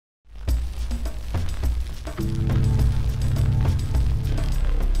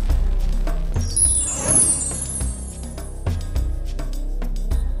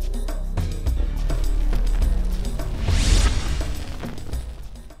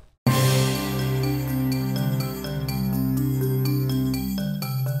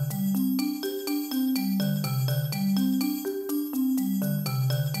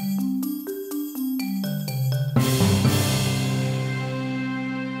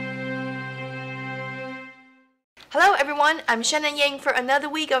Hello everyone, I'm Shannon Yang for another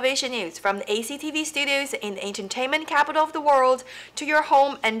week of Asian news from the ACTV studios in the entertainment capital of the world to your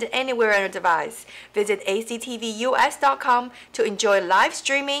home and anywhere on your device. Visit actvus.com to enjoy live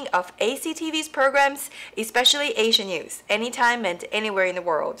streaming of ACTV's programs, especially Asian news, anytime and anywhere in the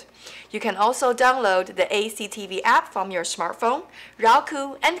world. You can also download the ACTV app from your smartphone,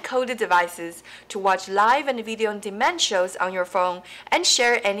 Roku, and coded devices to watch live and video on demand shows on your phone and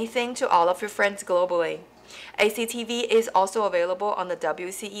share anything to all of your friends globally. ACTV is also available on the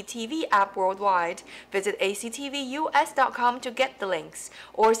WCE-TV app worldwide. Visit actvus.com to get the links,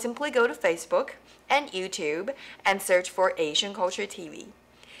 or simply go to Facebook and YouTube and search for Asian Culture TV.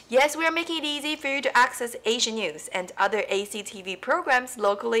 Yes, we are making it easy for you to access Asian news and other ACTV programs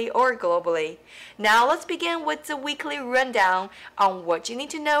locally or globally. Now let's begin with the weekly rundown on what you need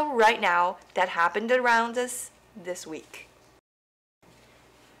to know right now that happened around us this week.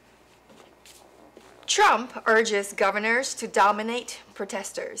 Trump urges governors to dominate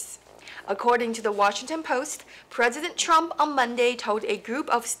protesters. According to the Washington Post, President Trump on Monday told a group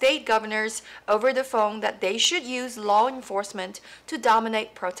of state governors over the phone that they should use law enforcement to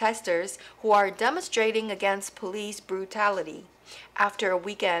dominate protesters who are demonstrating against police brutality. After a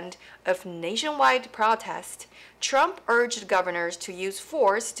weekend of nationwide protest, Trump urged governors to use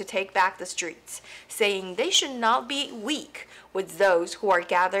force to take back the streets, saying they should not be weak with those who are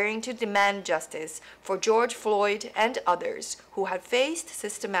gathering to demand justice for George Floyd and others who have faced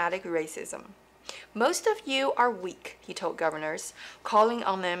systematic racism. Most of you are weak, he told governors, calling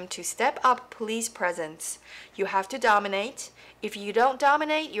on them to step up police presence. You have to dominate. If you don't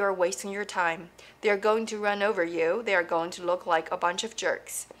dominate, you are wasting your time. They are going to run over you. They are going to look like a bunch of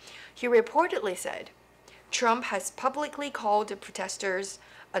jerks. He reportedly said. Trump has publicly called the protesters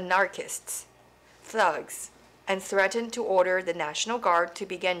anarchists, thugs, and threatened to order the National Guard to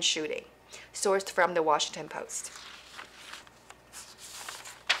begin shooting, sourced from the Washington Post.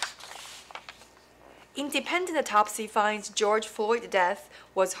 Independent autopsy finds George Floyd's death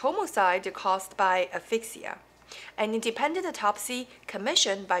was homicide caused by asphyxia. An independent autopsy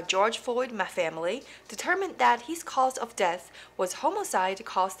commissioned by George Floyd's family determined that his cause of death was homicide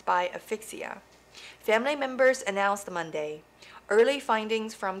caused by asphyxia. Family members announced Monday. Early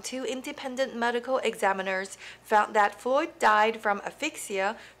findings from two independent medical examiners found that Floyd died from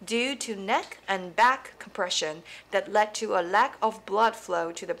asphyxia due to neck and back compression that led to a lack of blood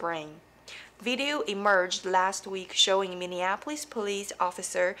flow to the brain. Video emerged last week showing Minneapolis police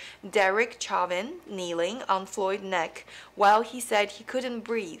officer Derek Chauvin kneeling on Floyd's neck while he said he couldn't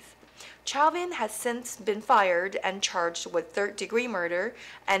breathe. Chauvin has since been fired and charged with third-degree murder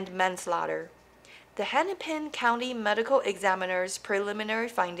and manslaughter. The Hennepin County Medical Examiner's preliminary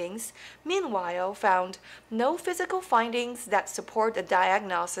findings, meanwhile, found no physical findings that support a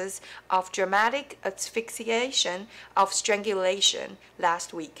diagnosis of dramatic asphyxiation of strangulation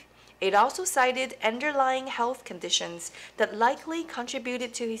last week. It also cited underlying health conditions that likely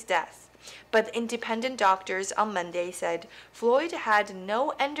contributed to his death. But independent doctors on Monday said Floyd had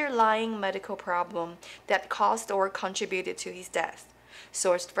no underlying medical problem that caused or contributed to his death.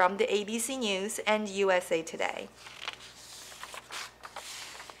 Sourced from the ABC News and USA Today.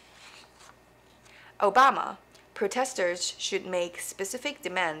 Obama. Protesters should make specific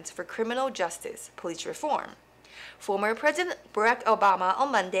demands for criminal justice, police reform. Former President Barack Obama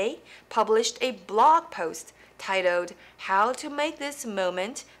on Monday published a blog post titled How to Make This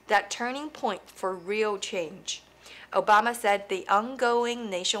Moment That Turning Point for Real Change. Obama said the ongoing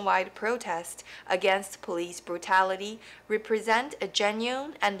nationwide protests against police brutality represent a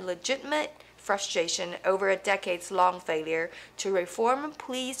genuine and legitimate frustration over a decades-long failure to reform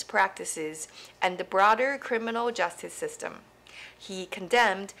police practices and the broader criminal justice system. He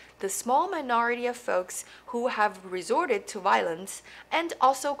condemned the small minority of folks who have resorted to violence and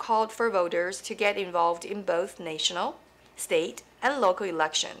also called for voters to get involved in both national, state, and local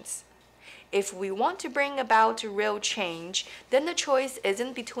elections. If we want to bring about real change, then the choice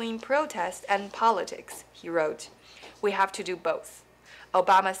isn't between protest and politics, he wrote. We have to do both.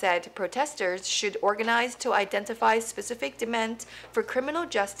 Obama said protesters should organize to identify specific demands for criminal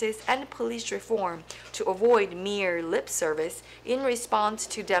justice and police reform to avoid mere lip service in response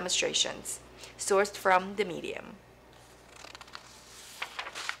to demonstrations. Sourced from the Medium.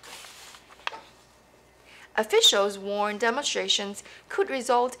 Officials warn demonstrations could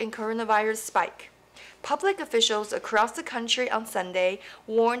result in coronavirus spike. Public officials across the country on Sunday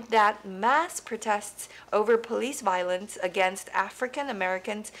warned that mass protests over police violence against African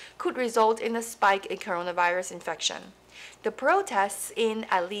Americans could result in a spike in coronavirus infection. The protests in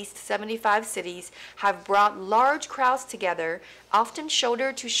at least 75 cities have brought large crowds together, often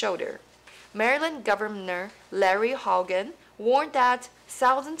shoulder to shoulder. Maryland Governor Larry Hogan warned that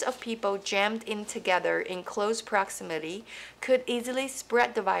thousands of people jammed in together in close proximity could easily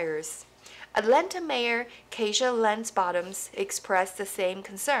spread the virus. Atlanta Mayor Keisha Lance Bottoms expressed the same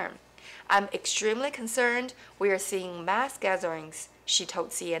concern. I'm extremely concerned we are seeing mass gatherings, she told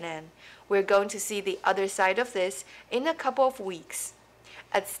CNN. We're going to see the other side of this in a couple of weeks.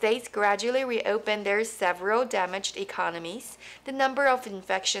 As states gradually reopen their several damaged economies, the number of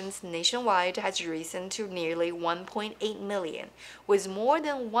infections nationwide has risen to nearly 1.8 million, with more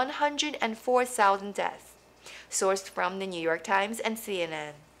than 104,000 deaths. Sourced from the New York Times and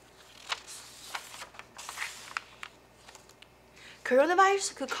CNN.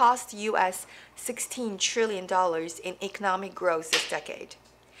 Coronavirus could cost U.S. $16 trillion in economic growth this decade.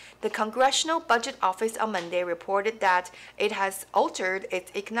 The Congressional Budget Office on Monday reported that it has altered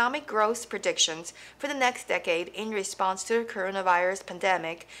its economic growth predictions for the next decade in response to the coronavirus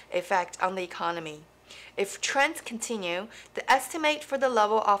pandemic effect on the economy. If trends continue, the estimate for the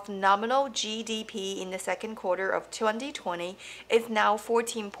level of nominal GDP in the second quarter of 2020 is now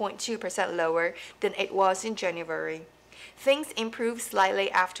 14.2% lower than it was in January. Things improved slightly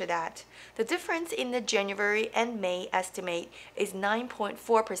after that. The difference in the January and May estimate is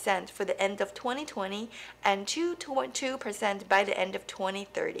 9.4% for the end of 2020 and 2.2% by the end of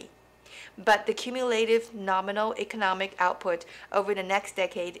 2030. But the cumulative nominal economic output over the next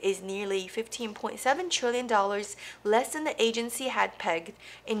decade is nearly $15.7 trillion less than the agency had pegged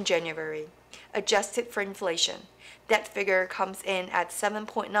in January, adjusted for inflation. That figure comes in at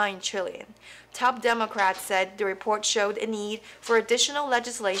 $7.9 trillion. Top Democrats said the report showed a need for additional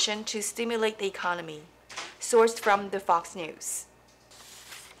legislation to stimulate the economy. Sourced from the Fox News.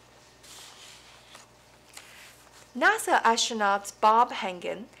 NASA astronauts Bob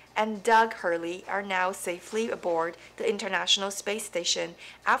Hagen and Doug Hurley are now safely aboard the International Space Station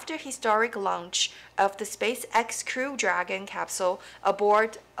after historic launch of the SpaceX Crew Dragon capsule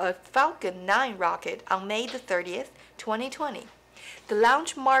aboard a Falcon 9 rocket on May the 30th, 2020. The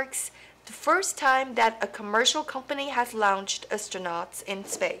launch marks the first time that a commercial company has launched astronauts in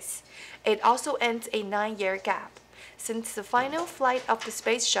space. It also ends a 9-year gap since the final flight of the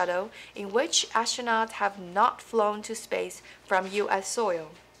space shuttle, in which astronauts have not flown to space from U.S. soil.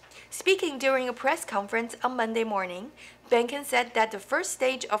 Speaking during a press conference on Monday morning, Benkin said that the first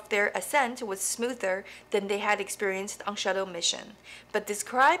stage of their ascent was smoother than they had experienced on shuttle mission, but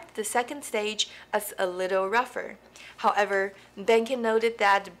described the second stage as a little rougher. However, Benkin noted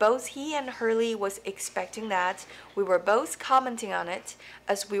that both he and Hurley was expecting that. We were both commenting on it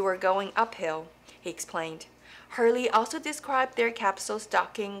as we were going uphill, he explained. Hurley also described their capsule's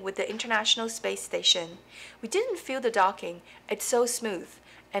docking with the International Space Station. We didn't feel the docking, it's so smooth.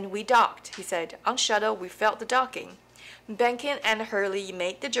 And we docked, he said. On shuttle, we felt the docking. Benkin and Hurley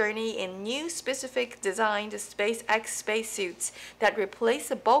made the journey in new specific designed SpaceX spacesuits that replace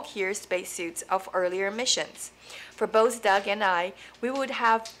the bulkier spacesuits of earlier missions. For both Doug and I, we would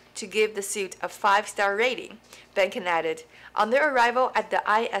have to give the suit a 5-star rating, Benkin added. On their arrival at the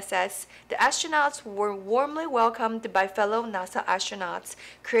ISS, the astronauts were warmly welcomed by fellow NASA astronauts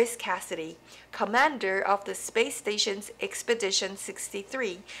Chris Cassidy, commander of the space station's Expedition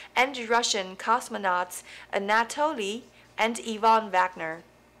 63, and Russian cosmonauts Anatoly and Ivan Wagner.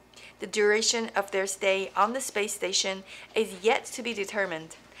 The duration of their stay on the space station is yet to be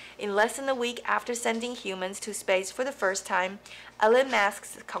determined. In less than a week after sending humans to space for the first time, Elon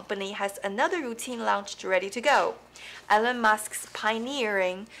Musk's company has another routine launch ready to go. Elon Musk's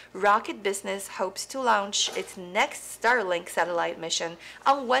pioneering rocket business hopes to launch its next Starlink satellite mission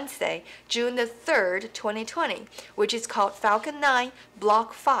on Wednesday, June the 3rd, 2020, which is called Falcon 9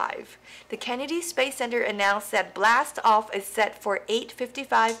 Block 5. The Kennedy Space Center announced that blast-off is set for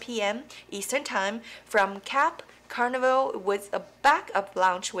 8:55 p.m. Eastern Time from Cap Canaveral with a backup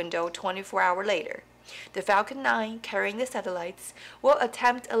launch window 24 hours later. The Falcon 9, carrying the satellites, will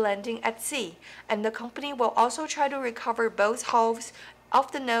attempt a landing at sea, and the company will also try to recover both halves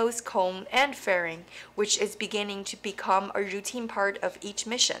of the nose cone and fairing, which is beginning to become a routine part of each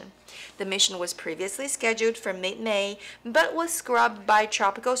mission. The mission was previously scheduled for mid-May, but was scrubbed by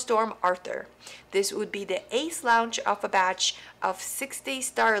Tropical Storm Arthur. This would be the 8th launch of a batch of 60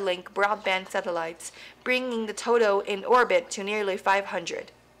 Starlink broadband satellites, bringing the total in orbit to nearly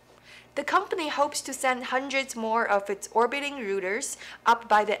 500. The company hopes to send hundreds more of its orbiting routers up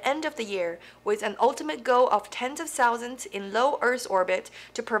by the end of the year, with an ultimate goal of tens of thousands in low Earth orbit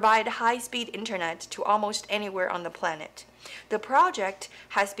to provide high-speed internet to almost anywhere on the planet. The project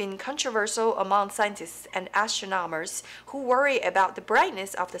has been controversial among scientists and astronomers who worry about the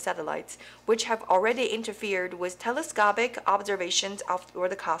brightness of the satellites, which have already interfered with telescopic observations of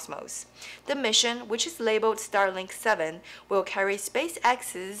the cosmos. The mission, which is labeled Starlink 7, will carry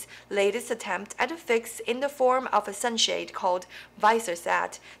SpaceX's latest attempt at a fix in the form of a sunshade called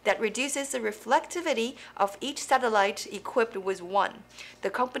VisorSat that reduces the reflectivity of each satellite equipped with one. The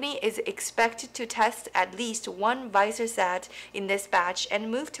company is expected to test at least one VisorSat in this batch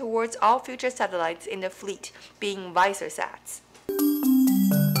and move towards all future satellites in the fleet being VisorSats.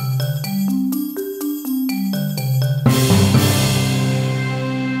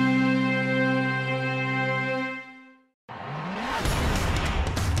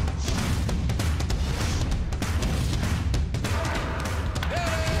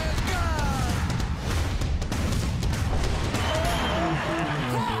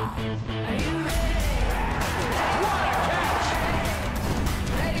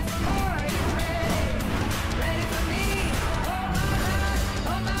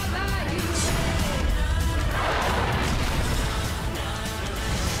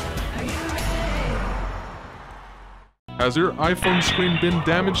 Has your iPhone screen been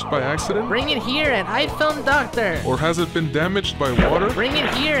damaged by accident? Bring it here at iPhone Doctor. Or has it been damaged by water? Bring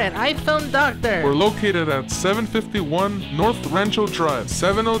it here at iPhone Doctor. We're located at 751 North Rancho Drive,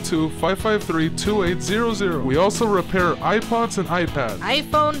 702-553-2800. We also repair iPods and iPads.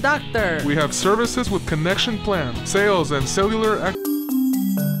 iPhone Doctor. We have services with connection plan, sales, and cellular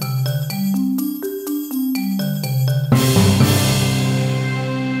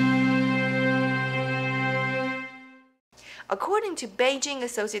According to Beijing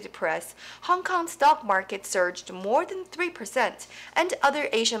Associated Press, Hong Kong's stock market surged more than 3%, and other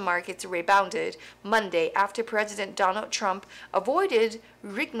Asian markets rebounded Monday after President Donald Trump avoided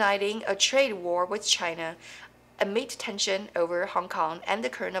reigniting a trade war with China amid tension over Hong Kong and the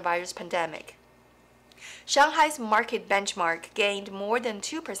coronavirus pandemic. Shanghai's market benchmark gained more than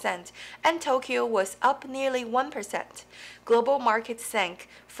 2%, and Tokyo was up nearly 1%. Global markets sank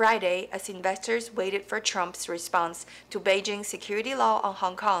Friday as investors waited for Trump's response to Beijing's security law on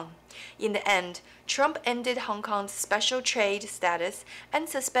Hong Kong. In the end, Trump ended Hong Kong's special trade status and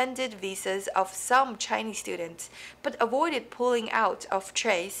suspended visas of some Chinese students, but avoided pulling out of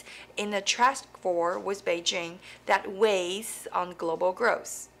trade in a trade war with Beijing that weighs on global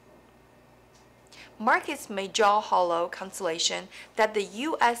growth. Markets may draw hollow consolation that the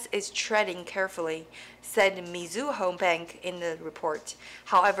U.S. is treading carefully, said Mizuho Bank in the report.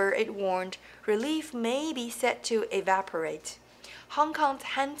 However, it warned relief may be set to evaporate. Hong Kong's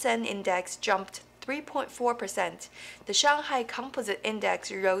Hang Seng Index jumped 3.4%, the Shanghai Composite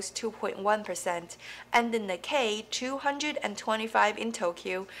Index rose 2.1%, and the Nikkei 225 in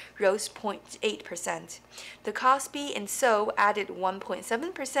Tokyo rose 0.8%. The Kospi in Seoul added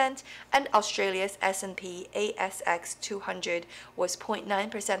 1.7%, and Australia's S&P ASX 200 was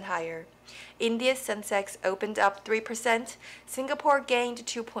 0.9% higher. India's Sensex opened up 3%, Singapore gained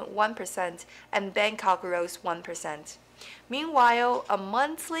 2.1%, and Bangkok rose 1%. Meanwhile, a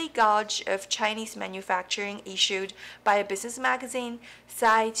monthly gauge of Chinese manufacturing issued by a business magazine,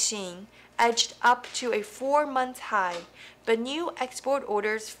 Caixin, edged up to a 4-month high, but new export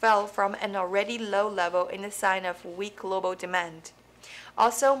orders fell from an already low level in a sign of weak global demand.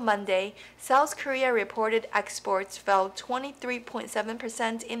 Also Monday, South Korea reported exports fell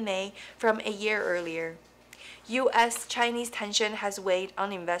 23.7% in May from a year earlier. U.S.-Chinese tension has weighed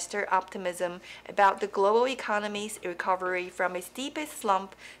on investor optimism about the global economy's recovery from its deepest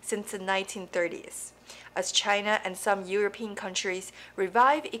slump since the 1930s. As China and some European countries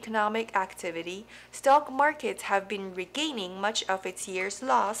revive economic activity, stock markets have been regaining much of its year's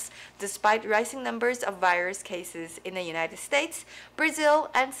loss despite rising numbers of virus cases in the United States, Brazil,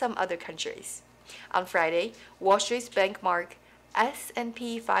 and some other countries. On Friday, Wall Street's benchmark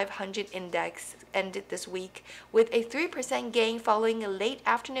S&P 500 index ended this week with a 3% gain following a late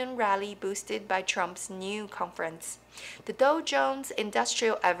afternoon rally boosted by Trump's new conference. The Dow Jones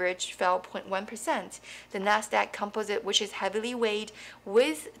Industrial Average fell 0.1%. The Nasdaq Composite, which is heavily weighted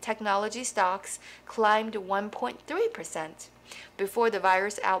with technology stocks, climbed 1.3%. Before the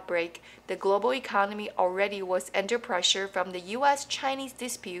virus outbreak, the global economy already was under pressure from the U.S.-Chinese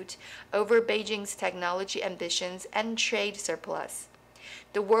dispute over Beijing's technology ambitions and trade surplus.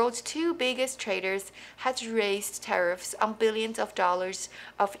 The world's two biggest traders had raised tariffs on billions of dollars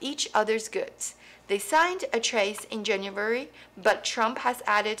of each other's goods. They signed a truce in January, but Trump has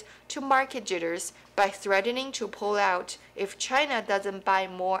added to market jitters by threatening to pull out if China doesn't buy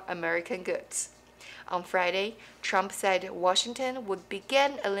more American goods. On Friday, Trump said Washington would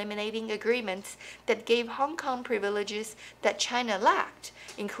begin eliminating agreements that gave Hong Kong privileges that China lacked,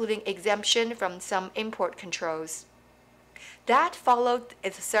 including exemption from some import controls. That followed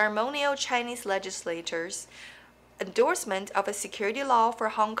a ceremonial Chinese legislators' endorsement of a security law for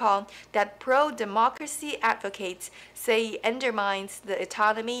Hong Kong that pro-democracy advocates say undermines the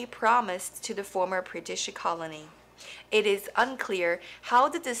autonomy promised to the former British colony. It is unclear how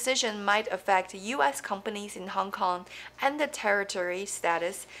the decision might affect U.S. companies in Hong Kong and the territory's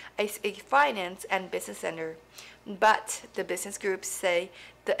status as a finance and business center. But the business groups say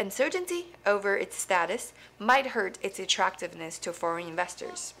the uncertainty over its status might hurt its attractiveness to foreign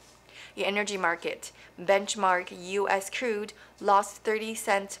investors. The energy market, benchmark U.S. crude lost 30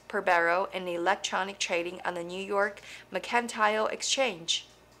 cents per barrel in electronic trading on the New York Mercantile Exchange.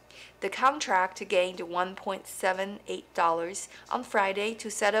 The contract gained $1.78 on Friday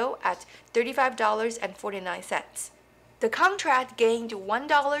to settle at $35.49. The contract gained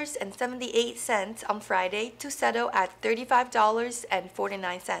 $1.78 on Friday to settle at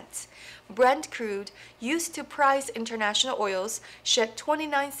 $35.49. Brent crude, used to price international oils, shed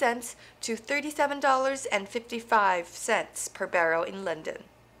 29 cents to $37.55 per barrel in London.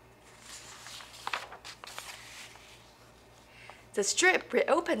 The Strip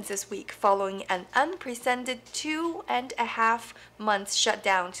reopens this week following an unprecedented 2.5 months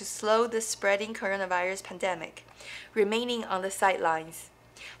shutdown to slow the spreading coronavirus pandemic, remaining on the sidelines.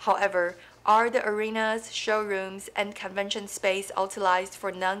 However, are the arenas, showrooms, and convention space utilized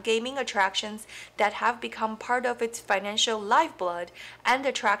for non-gaming attractions that have become part of its financial lifeblood and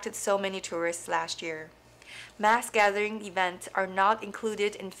attracted so many tourists last year? Mass gathering events are not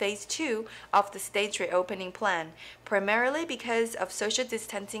included in Phase 2 of the state's reopening plan, primarily because of social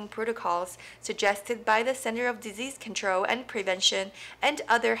distancing protocols suggested by the Center of Disease Control and Prevention and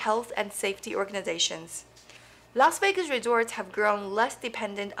other health and safety organizations. Las Vegas resorts have grown less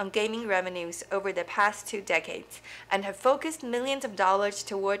dependent on gaming revenues over the past 2 decades and have focused millions of dollars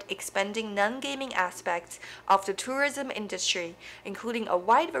toward expanding non-gaming aspects of the tourism industry, including a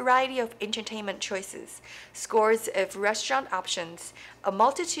wide variety of entertainment choices, scores of restaurant options, a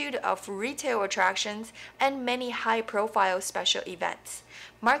multitude of retail attractions, and many high-profile special events.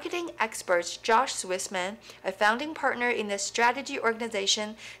 Marketing expert Josh Swissman, a founding partner in the strategy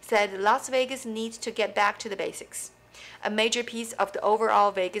organization, said Las Vegas needs to get back to the basics. A major piece of the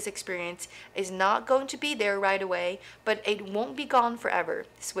overall Vegas experience is not going to be there right away, but it won't be gone forever,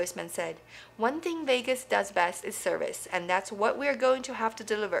 Swissman said. One thing Vegas does best is service, and that's what we're going to have to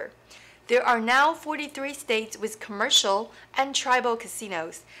deliver. There are now 43 states with commercial and tribal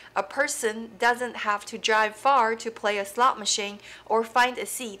casinos. A person doesn't have to drive far to play a slot machine or find a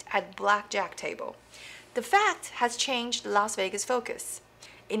seat at a blackjack table. The fact has changed Las Vegas' focus.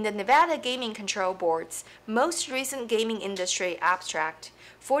 In the Nevada Gaming Control Board's most recent gaming industry abstract,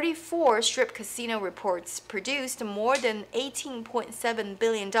 44 Strip casino reports produced more than $18.7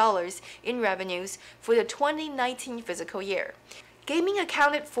 billion in revenues for the 2019 fiscal year. Gaming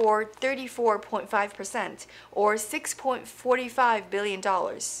accounted for 34.5%, or $6.45 billion,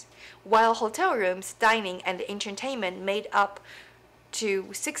 while hotel rooms, dining, and entertainment made up to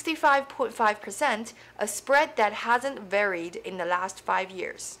 65.5%, a spread that hasn't varied in the last 5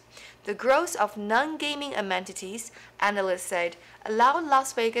 years. The growth of non-gaming amenities, analysts said, allowed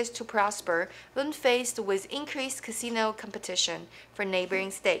Las Vegas to prosper when faced with increased casino competition for neighboring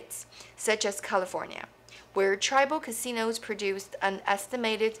states, such as California, where tribal casinos produced an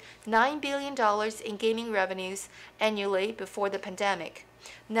estimated $9 billion in gaming revenues annually before the pandemic.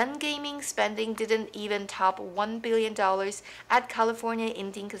 Non-gaming spending didn't even top $1 billion at California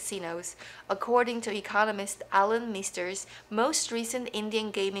Indian casinos, according to economist Alan Meester's most recent Indian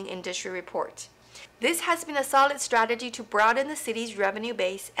gaming industry report. This has been a solid strategy to broaden the city's revenue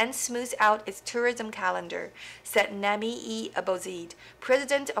base and smooth out its tourism calendar, said Nami E. Abozid,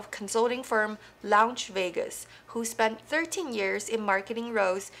 president of consulting firm Launch Vegas, who spent 13 years in marketing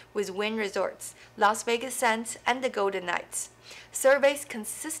roles with Wynn Resorts, Las Vegas Sands, and the Golden Knights. Surveys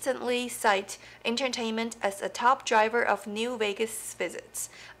consistently cite entertainment as a top driver of new Vegas visits,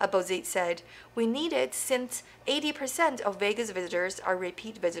 Abozid said. We need it since 80% of Vegas visitors are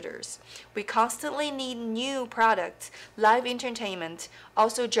repeat visitors. We constantly need new products. Live entertainment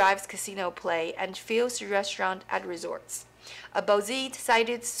also drives casino play and fuels restaurant at resorts. Abozid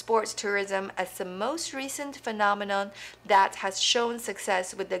cited sports tourism as the most recent phenomenon that has shown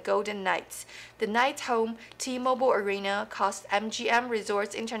success with the Golden Knights. The Knights' home T-Mobile Arena cost MGM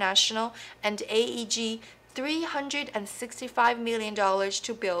Resorts International and AEG $365 million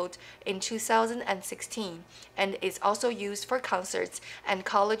to build in 2016 and is also used for concerts and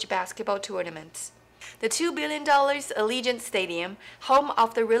college basketball tournaments. The $2 billion Allegiant Stadium, home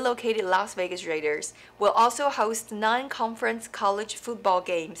of the relocated Las Vegas Raiders, will also host non-conference college football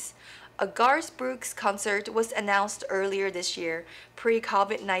games. A Garth Brooks concert was announced earlier this year,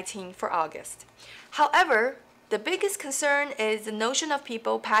 pre-COVID-19 for August. However, the biggest concern is the notion of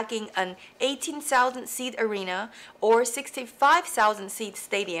people packing an 18,000-seat arena or 65,000-seat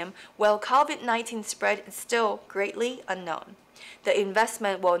stadium while COVID-19 spread is still greatly unknown. The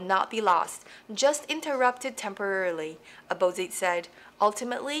investment will not be lost, just interrupted temporarily, Abozit said.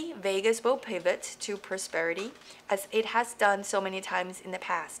 Ultimately, Vegas will pivot to prosperity, as it has done so many times in the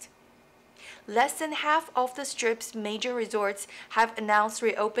past. Less than half of the Strip's major resorts have announced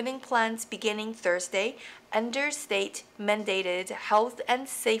reopening plans beginning Thursday under state-mandated health and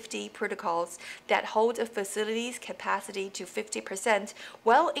safety protocols that hold a facility's capacity to 50%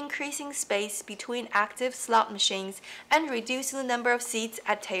 while increasing space between active slot machines and reducing the number of seats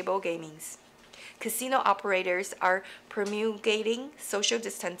at table gamings. Casino operators are promulgating social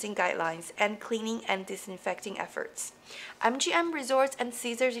distancing guidelines and cleaning and disinfecting efforts. MGM Resorts and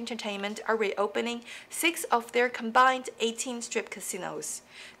Caesars Entertainment are reopening 6 of their combined 18 Strip casinos.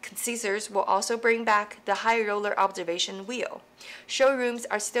 Caesars will also bring back the high roller observation wheel. Showrooms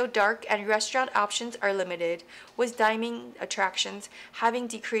are still dark and restaurant options are limited, with dining attractions having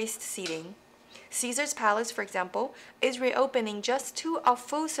decreased seating. Caesars Palace, for example, is reopening just 2 of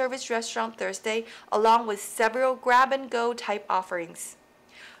full-service restaurants Thursday, along with several grab-and-go type offerings.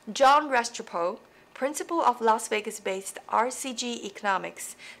 John Restrepo, principal of Las Vegas-based RCG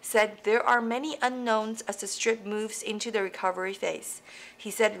Economics, said there are many unknowns as the Strip moves into the recovery phase.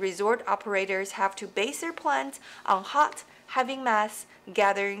 He said resort operators have to base their plans on having mass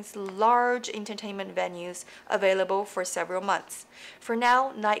gatherings, large entertainment venues available for several months. For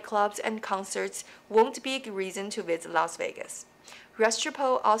now, nightclubs and concerts won't be a reason to visit Las Vegas.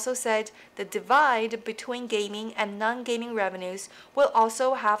 Restrepo also said the divide between gaming and non-gaming revenues will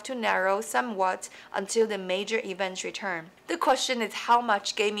also have to narrow somewhat until the major events return. The question is how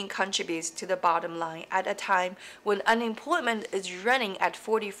much gaming contributes to the bottom line at a time when unemployment is running at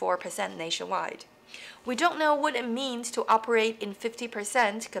 44% nationwide. We don't know what it means to operate in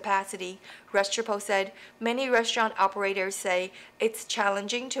 50% capacity, Restrepo said. Many restaurant operators say it's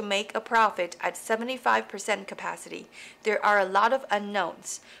challenging to make a profit at 75% capacity. There are a lot of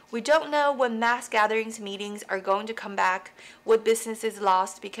unknowns. We don't know when mass gatherings meetings are going to come back, what business is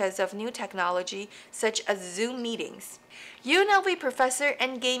lost because of new technology such as Zoom meetings. UNLV professor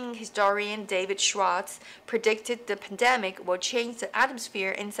and gaming historian David Schwartz predicted the pandemic will change the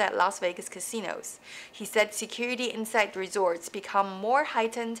atmosphere inside Las Vegas casinos. He said security inside resorts become more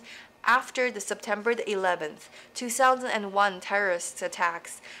heightened after the September 11th, 2001 terrorist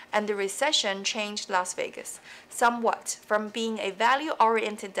attacks, and the recession changed Las Vegas somewhat from being a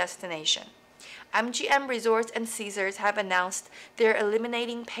value-oriented destination. MGM Resorts and Caesars have announced they're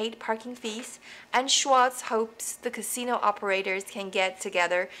eliminating paid parking fees, and Schwartz hopes the casino operators can get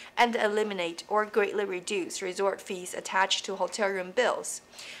together and eliminate or greatly reduce resort fees attached to hotel room bills.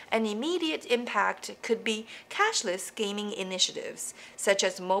 An immediate impact could be cashless gaming initiatives, such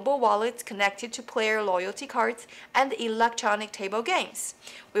as mobile wallets connected to player loyalty cards and electronic table games.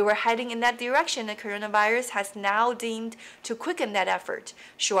 We were heading in that direction, and coronavirus has now deemed to quicken that effort,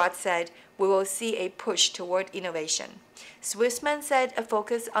 Schwartz said. We will see a push toward innovation. Swissman said a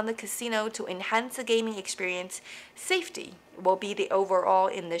focus on the casino to enhance the gaming experience, safety, will be the overall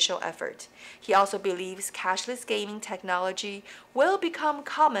initial effort. He also believes cashless gaming technology will become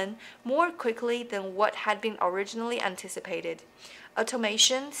common more quickly than what had been originally anticipated.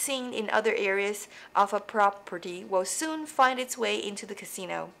 Automation seen in other areas of a property will soon find its way into the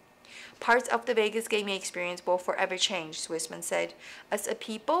casino. Parts of the Vegas gaming experience will forever change, Swissman said. As a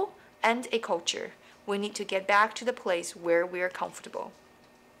people and a culture, we need to get back to the place where we are comfortable.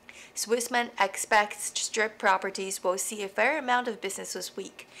 Swissman expects Strip properties will see a fair amount of business this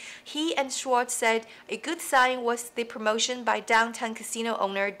week. He and Schwartz said a good sign was the promotion by downtown casino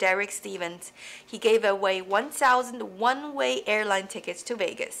owner Derek Stevens. He gave away 1,000 one-way airline tickets to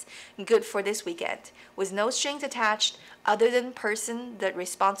Vegas, good for this weekend, with no strings attached other than the person that's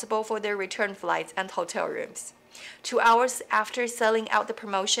responsible for their return flights and hotel rooms. 2 hours after selling out the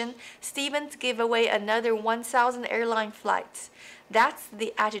promotion, Stevens gave away another 1,000 airline flights. That's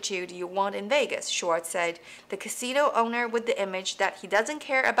the attitude you want in Vegas, Schwartz said, the casino owner with the image that he doesn't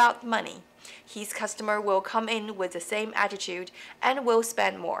care about money. His customer will come in with the same attitude and will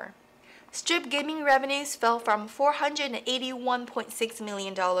spend more. Strip gaming revenues fell from $481.6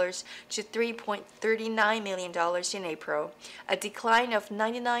 million to $3.39 million in April, a decline of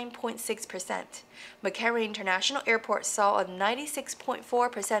 99.6%. McCarran International Airport saw a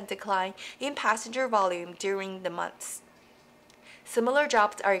 96.4% decline in passenger volume during the months. Similar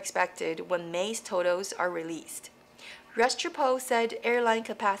drops are expected when May's totals are released. Restrepo said airline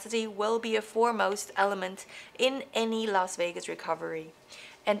capacity will be a foremost element in any Las Vegas recovery.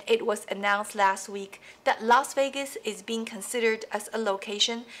 And it was announced last week that Las Vegas is being considered as a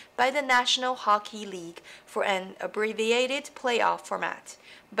location by the National Hockey League for an abbreviated playoff format,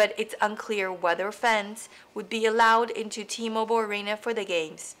 but it's unclear whether fans would be allowed into T-Mobile Arena for the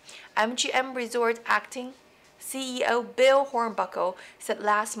games. MGM Resort Acting CEO Bill Hornbuckle said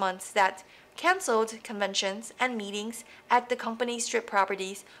last month that canceled conventions and meetings at the company's strip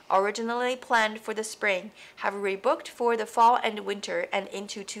properties originally planned for the spring have rebooked for the fall and winter and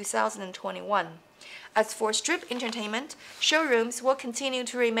into 2021. As for strip entertainment, showrooms will continue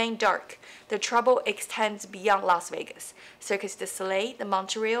to remain dark. The trouble extends beyond Las Vegas. Circus du Soleil, the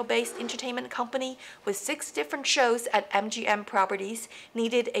Montreal-based entertainment company with 6 different shows at MGM properties,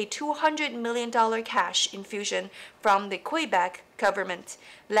 needed a $200 million cash infusion from the Quebec government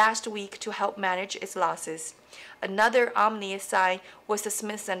last week to help manage its losses. Another ominous sign was the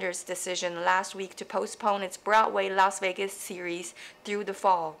Smith Center's decision last week to postpone its Broadway Las Vegas series through the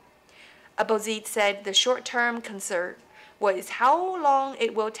fall. Abozit said the short-term concern was how long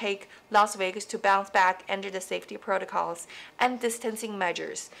it will take Las Vegas to bounce back under the safety protocols and distancing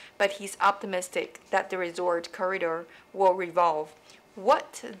measures, but he's optimistic that the resort corridor will revolve.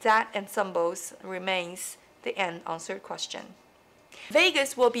 What that ensembles remains the unanswered question.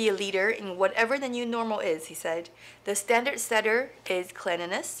 Vegas will be a leader in whatever the new normal is, he said. The standard setter is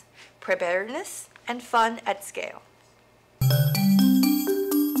cleanliness, preparedness, and fun at scale.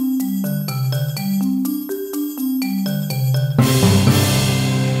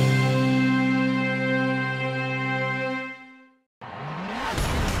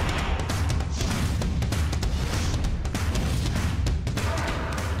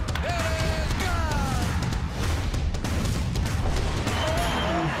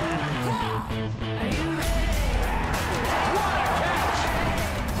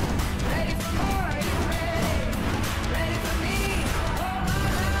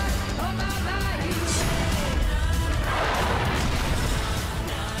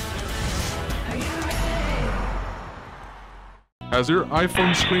 Has your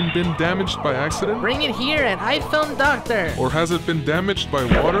iPhone screen been damaged by accident? Bring it here at iPhone Doctor. Or has it been damaged by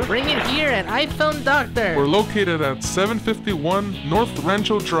water? Bring it here at iPhone Doctor. We're located at 751 North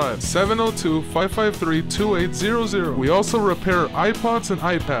Rancho Drive, 702-553-2800. We also repair iPods and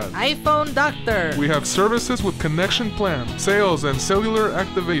iPads. iPhone Doctor. We have services with connection plan, sales, and cellular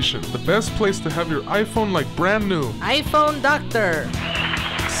activation. The best place to have your iPhone like brand new. iPhone Doctor.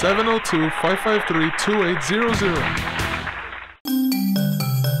 702-553-2800.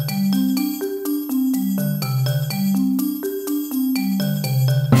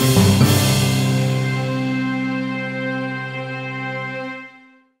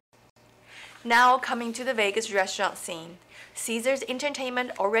 Now coming to the Vegas restaurant scene. Caesars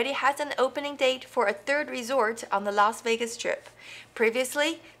Entertainment already has an opening date for a 3rd resort on the Las Vegas Strip.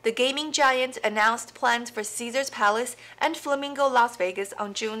 Previously, the gaming giant announced plans for Caesars Palace and Flamingo Las Vegas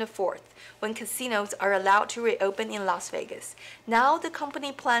on June the 4th, when casinos are allowed to reopen in Las Vegas. Now the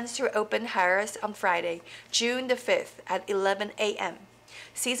company plans to open Harrah's on Friday, June the 5th at 11 a.m.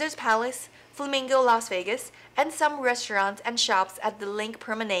 Caesars Palace, Flamingo Las Vegas, and some restaurants and shops at the Link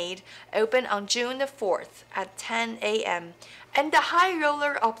Promenade open on June the 4th at 10 a.m. And the High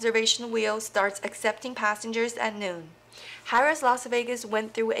Roller observation wheel starts accepting passengers at noon. Harrah's Las Vegas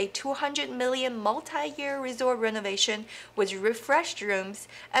went through a $200 million multi-year resort renovation with refreshed rooms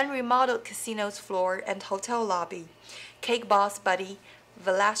and remodeled casino's floor and hotel lobby. Cake Boss Buddy,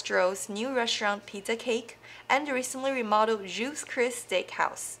 Velastro's new restaurant Pizza Cake, and the recently remodeled Juice Chris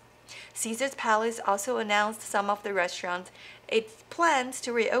Steakhouse. Caesars Palace also announced some of the restaurants it plans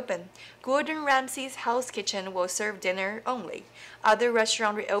to reopen. Gordon Ramsay's Hell's Kitchen will serve dinner only. Other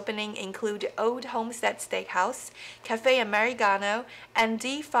restaurant reopening include Old Homestead Steakhouse, Cafe Americano, and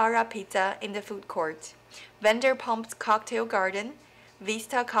Di Fara Pizza in the food court. Vanderpump's Cocktail Garden,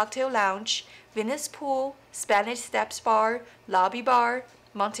 Vista Cocktail Lounge, Venus Pool, Spanish Steps Bar, Lobby Bar,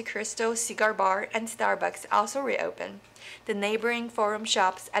 Monte Cristo Cigar Bar, and Starbucks also reopen. The neighboring Forum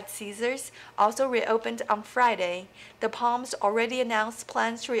shops at Caesars also reopened on Friday. The Palms already announced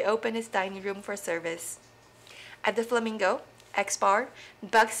plans to reopen its dining room for service. At the Flamingo, X Bar,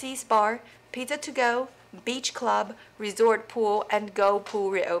 Buxy's Bar, Pizza to Go, beach club, resort pool, and Go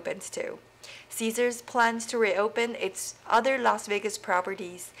Pool reopens too. Caesars plans to reopen its other Las Vegas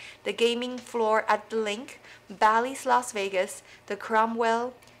properties, the gaming floor at the Link, Bally's Las Vegas, the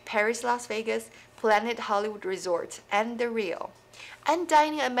Cromwell, Paris Las Vegas, Planet Hollywood Resort, and the Rio, and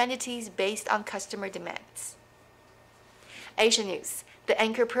dining amenities based on customer demands. Asian News. The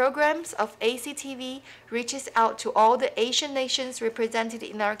anchor programs of ACTV reaches out to all the Asian nations represented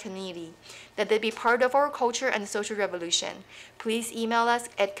in our community, that they be part of our culture and social revolution. Please email us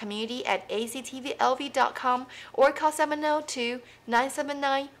at community@actvlv.com or call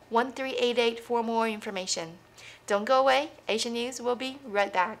 702-979-1388 for more information. Don't go away. Asian News will be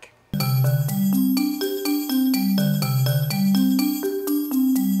right back.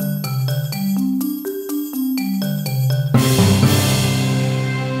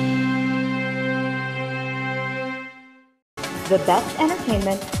 The best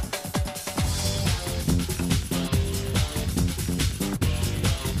entertainment,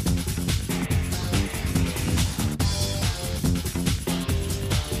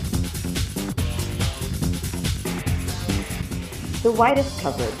 the widest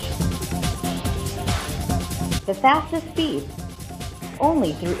coverage, the fastest speed,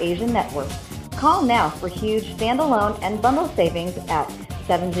 only through Asian Network. Call now for huge standalone and bundle savings at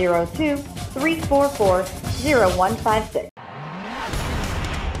 702-344-0156.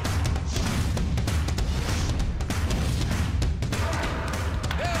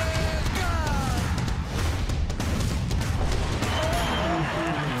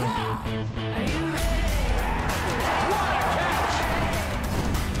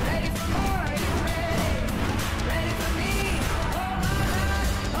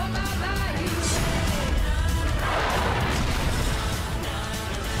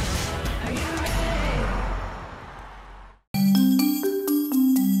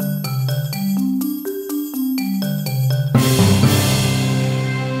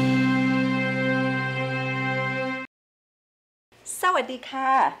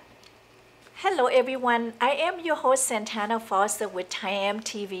 Hello everyone, I am your host Santana Foster with Thai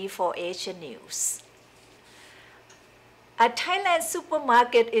TV for Asia News. A Thailand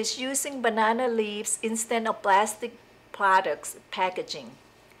supermarket is using banana leaves instead of plastic products packaging.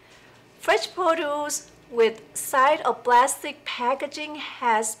 Fresh produce with side of plastic packaging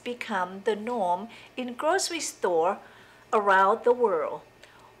has become the norm in grocery stores around the world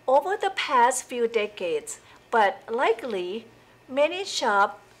over the past few decades, but likely many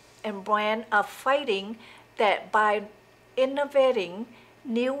shops and brands are fighting that by innovating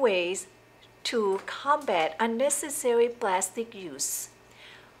new ways to combat unnecessary plastic use.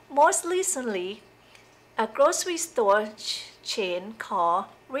 Most recently, a grocery store chain called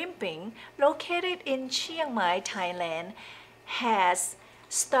Rimping, located in Chiang Mai, Thailand, has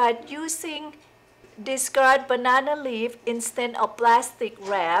started using discarded banana leaf instead of plastic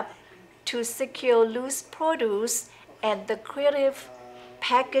wrap to secure loose produce, and the creative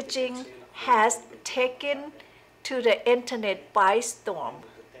packaging has taken to the internet by storm.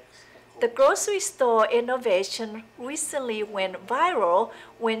 The grocery store innovation recently went viral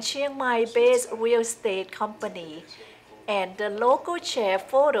when Chiang Mai-based real estate company and the local shared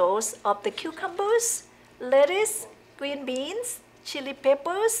photos of the cucumbers, lettuce, green beans, chili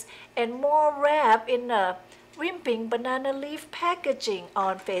peppers, and more wrapped in a rimping banana leaf packaging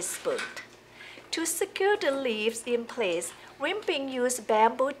on Facebook. To secure the leaves in place, Rimping used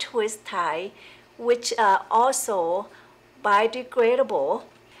bamboo twist tie, which are also biodegradable.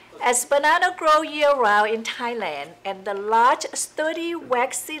 As banana grow year-round in Thailand, and the large, sturdy,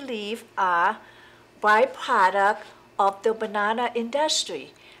 waxy leaves are byproduct of the banana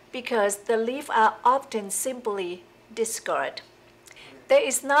industry because the leaves are often simply discarded. There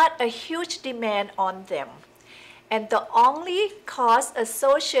is not a huge demand on them, and the only cost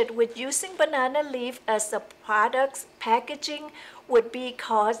associated with using banana leaf as a product's packaging would be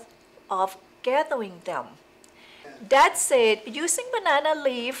cost of gathering them. That said, using banana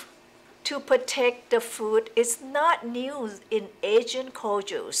leaf to protect the food is not new in Asian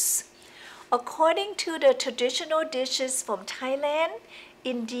cultures. According to the traditional dishes from Thailand,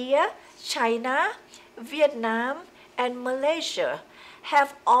 India, China, Vietnam, and Malaysia,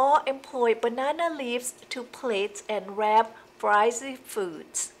 have all employed banana leaves to plate and wrap variety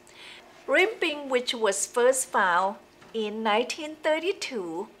foods. Rimping, which was first found in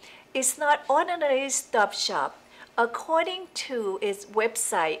 1932, is not ordinary stop shop. According to its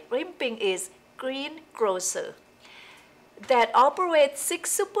website, Rimping is greengrocer that operates 6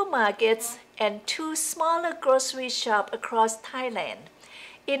 supermarkets and 2 smaller grocery shops across Thailand.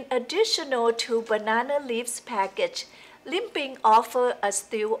 In addition to banana leaves package, Limping offers a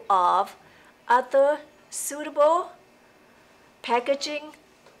slew of other suitable packaging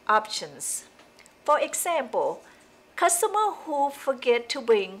options. For example, customers who forget to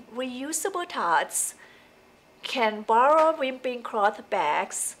bring reusable tarts can borrow rimping cloth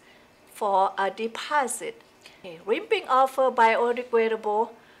bags for a deposit. Rimping offers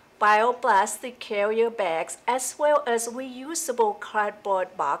biodegradable bioplastic carrier bags as well as reusable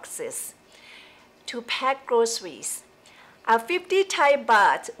cardboard boxes to pack groceries. A 50 Thai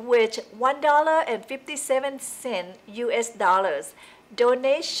baht with $1.57 US dollars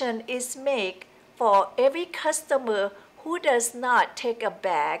donation is made for every customer who does not take a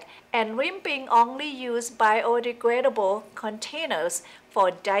bag, and rimping only use biodegradable containers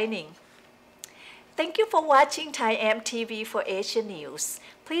for dining. Thank you for watching Thai TV for Asia News.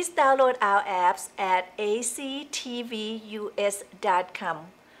 Please download our apps at actvus.com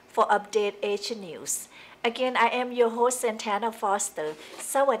for update Asia News. Again, I am your host Santana Foster.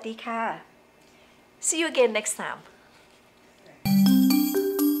 สวัสดีค่ะ See you again next time.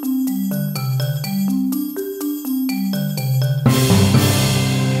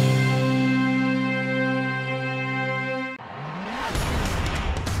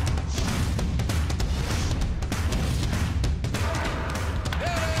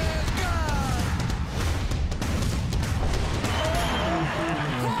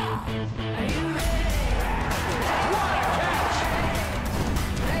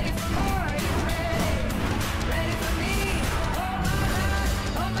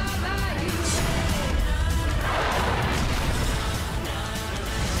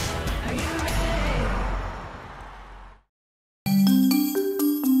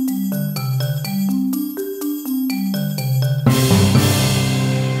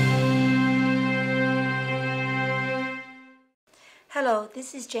 Hello,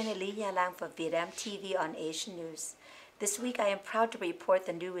 this is Jenny Lee Yalang for Vietnam TV on Asian News. This week I am proud to report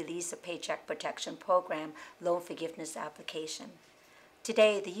the new release of Paycheck Protection Program Loan Forgiveness Application.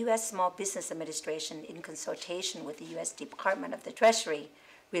 Today, the U.S. Small Business Administration, in consultation with the U.S. Department of the Treasury,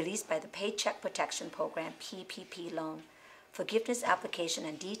 released by the Paycheck Protection Program PPP Loan Forgiveness Application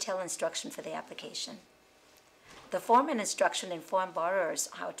and detailed instruction for the application. The form and instruction inform borrowers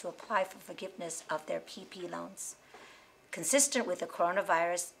how to apply for forgiveness of their PP loans. Consistent with the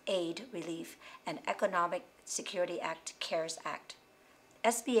Coronavirus Aid, Relief, and Economic Security Act, CARES Act.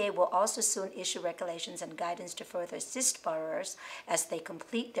 SBA will also soon issue regulations and guidance to further assist borrowers as they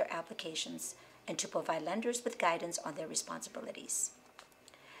complete their applications and to provide lenders with guidance on their responsibilities.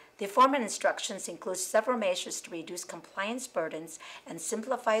 The form and instructions include several measures to reduce compliance burdens and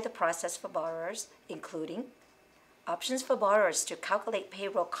simplify the process for borrowers, including options for borrowers to calculate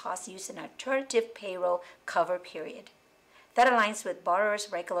payroll costs using an alternative payroll cover period that aligns with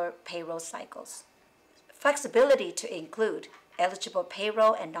borrowers' regular payroll cycles. Flexibility to include eligible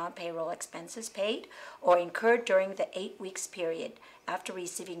payroll and non-payroll expenses paid or incurred during the 8 weeks period after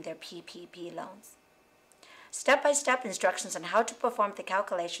receiving their PPP loans. Step-by-step instructions on how to perform the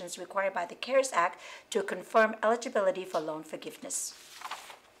calculations required by the CARES Act to confirm eligibility for loan forgiveness.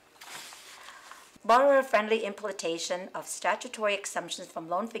 Borrower-friendly implementation of statutory exemptions from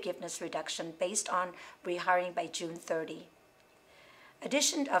loan forgiveness reduction based on rehiring by June 30.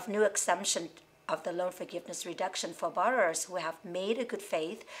 Addition of new exemption of the loan forgiveness reduction for borrowers who have made a good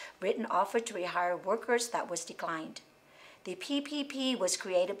faith written offer to rehire workers that was declined. The PPP was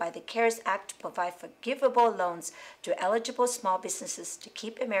created by the CARES Act to provide forgivable loans to eligible small businesses to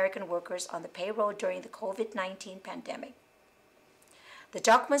keep American workers on the payroll during the COVID-19 pandemic. The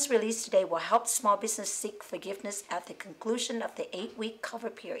documents released today will help small businesses seek forgiveness at the conclusion of the 8-week cover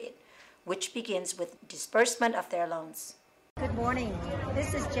period, which begins with disbursement of their loans. Good morning.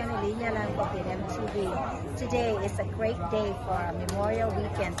 This is Jenny Lee Yalang for Vietnam TV. Today is a great day for our Memorial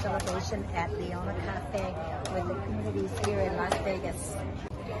Weekend celebration at Leona Cafe with the communities here in Las Vegas.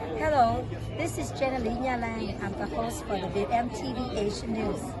 Hello, this is Jenny Lee Yalang. I'm the host for the Vietnam TV Asian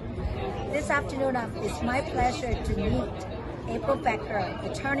News. This afternoon it's my pleasure to meet April Becker,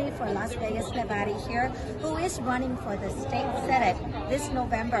 attorney for Las Vegas, Nevada here, who is running for the state senate this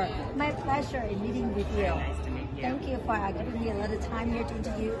November. My pleasure in meeting with you. Thank you for giving me a little time here to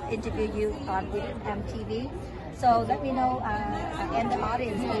interview you on MTV. So let me know, and the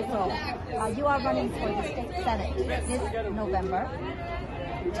audience, April, you are running for the state senate this November.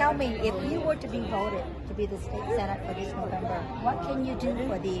 Tell me, if you were to be voted to be the state senate for this November, what can you do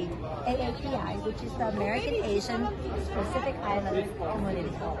for the AAPI, which is the American Asian Pacific Islands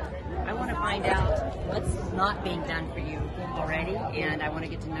community? I want to find out what's not being done for you already, and I want to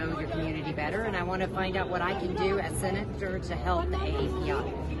get to know your community better, and I want to find out what I can do as senator to help the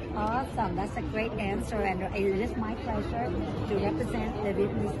AAPI. Awesome. That's a great answer. And it is my pleasure to represent the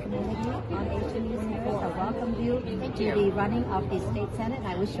Vietnamese community on Asian News here. I welcome you to the running of the State Senate. And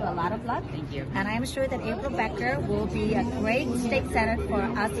I wish you a lot of luck. Thank you. And I'm sure that April Becker will be a great State Senate for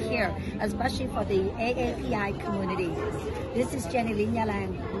us here, especially for the AAPI community. This is Jenny Lin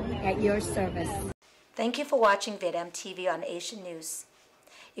Yalang at your service. Thank you for watching VidM TV on Asian News.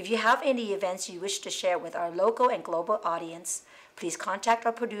 If you have any events you wish to share with our local and global audience, please contact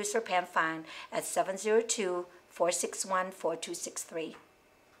our producer Pam Phan at 702-461-4263.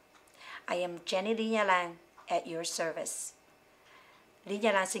 I am Jenny Lin Yalang at your service. Lin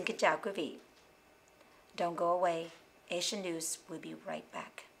Yalang xin kính chào quý vị. Don't go away. Asian News will be right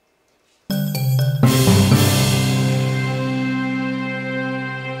back.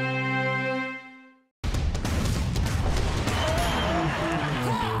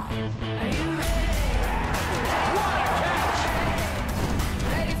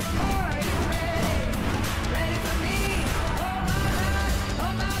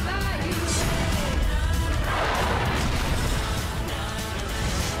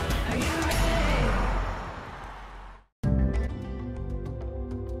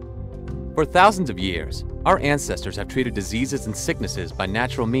 For thousands of years, our ancestors have treated diseases and sicknesses by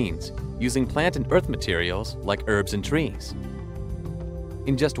natural means, using plant and earth materials like herbs and trees.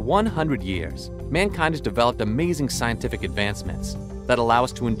 In just 100 years, mankind has developed amazing scientific advancements that allow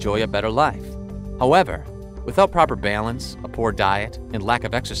us to enjoy a better life. However, without proper balance, a poor diet, and lack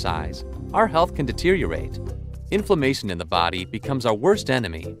of exercise, our health can deteriorate. Inflammation in the body becomes our worst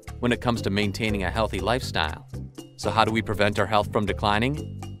enemy when it comes to maintaining a healthy lifestyle. So how do we prevent our health from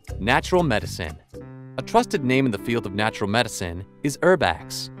declining? Natural medicine. A trusted name in the field of natural medicine is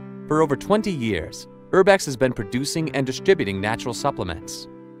Herbax. For over 20 years, Herbax has been producing and distributing natural supplements.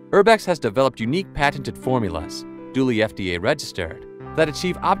 Herbax has developed unique patented formulas, duly FDA registered, that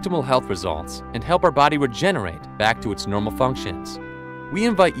achieve optimal health results and help our body regenerate back to its normal functions. We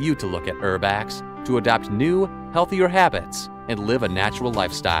invite you to look at Herbax to adopt new, healthier habits and live a natural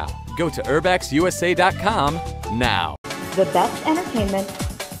lifestyle. Go to herbaxusa.com now. The best entertainment,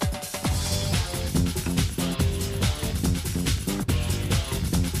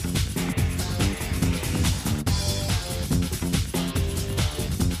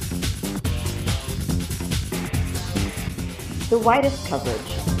 the widest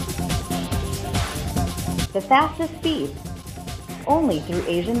coverage, the fastest speed, only through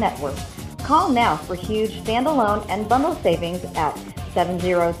Asian Network. Call now for huge standalone and bundle savings at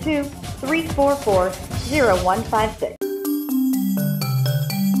 702-344-0156.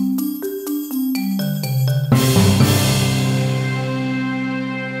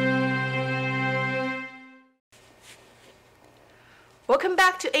 Welcome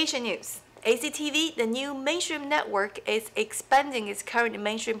back to Asian News. ACTV, the new mainstream network, is expanding its current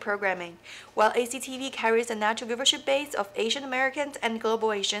mainstream programming. While ACTV carries a natural viewership base of Asian Americans and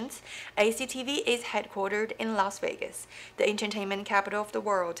global Asians, ACTV is headquartered in Las Vegas, the entertainment capital of the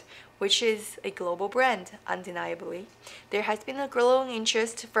world, which is a global brand, undeniably. There has been a growing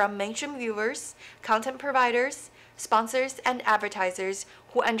interest from mainstream viewers, content providers, sponsors, and advertisers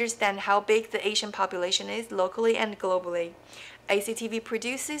who understand how big the Asian population is locally and globally. ACTV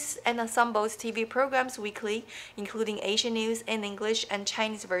produces and assembles TV programs weekly, including Asian news in English and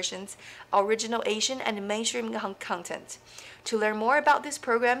Chinese versions, original Asian and mainstream content. To learn more about these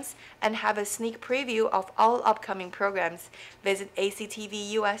programs and have a sneak preview of all upcoming programs, visit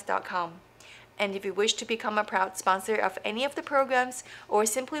actvus.com. And if you wish to become a proud sponsor of any of the programs or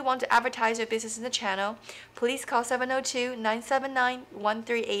simply want to advertise your business in the channel, please call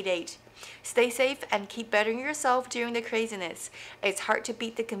 702-979-1388. Stay safe and keep bettering yourself during the craziness. It's hard to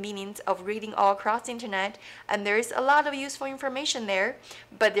beat the convenience of reading all across the internet, and there is a lot of useful information there,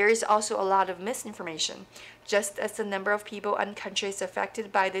 but there is also a lot of misinformation. Just as the number of people and countries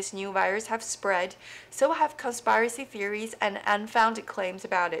affected by this new virus have spread, so have conspiracy theories and unfounded claims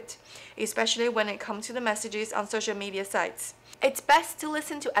about it, especially when it comes to the messages on social media sites. It's best to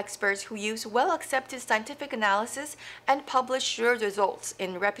listen to experts who use well-accepted scientific analysis and publish sure results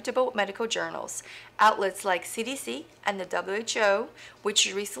in reputable medical journals. Outlets like CDC and the WHO,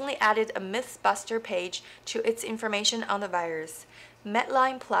 which recently added a Mythbuster page to its information on the virus.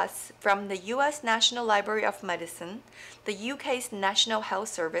 Medline Plus from the US National Library of Medicine, the UK's National Health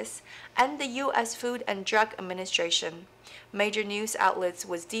Service, and the US Food and Drug Administration. Major news outlets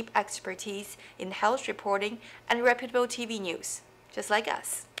with deep expertise in health reporting and reputable TV news, just like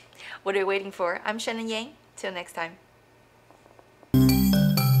us. What are you waiting for? I'm Shannon Yang. Till next time.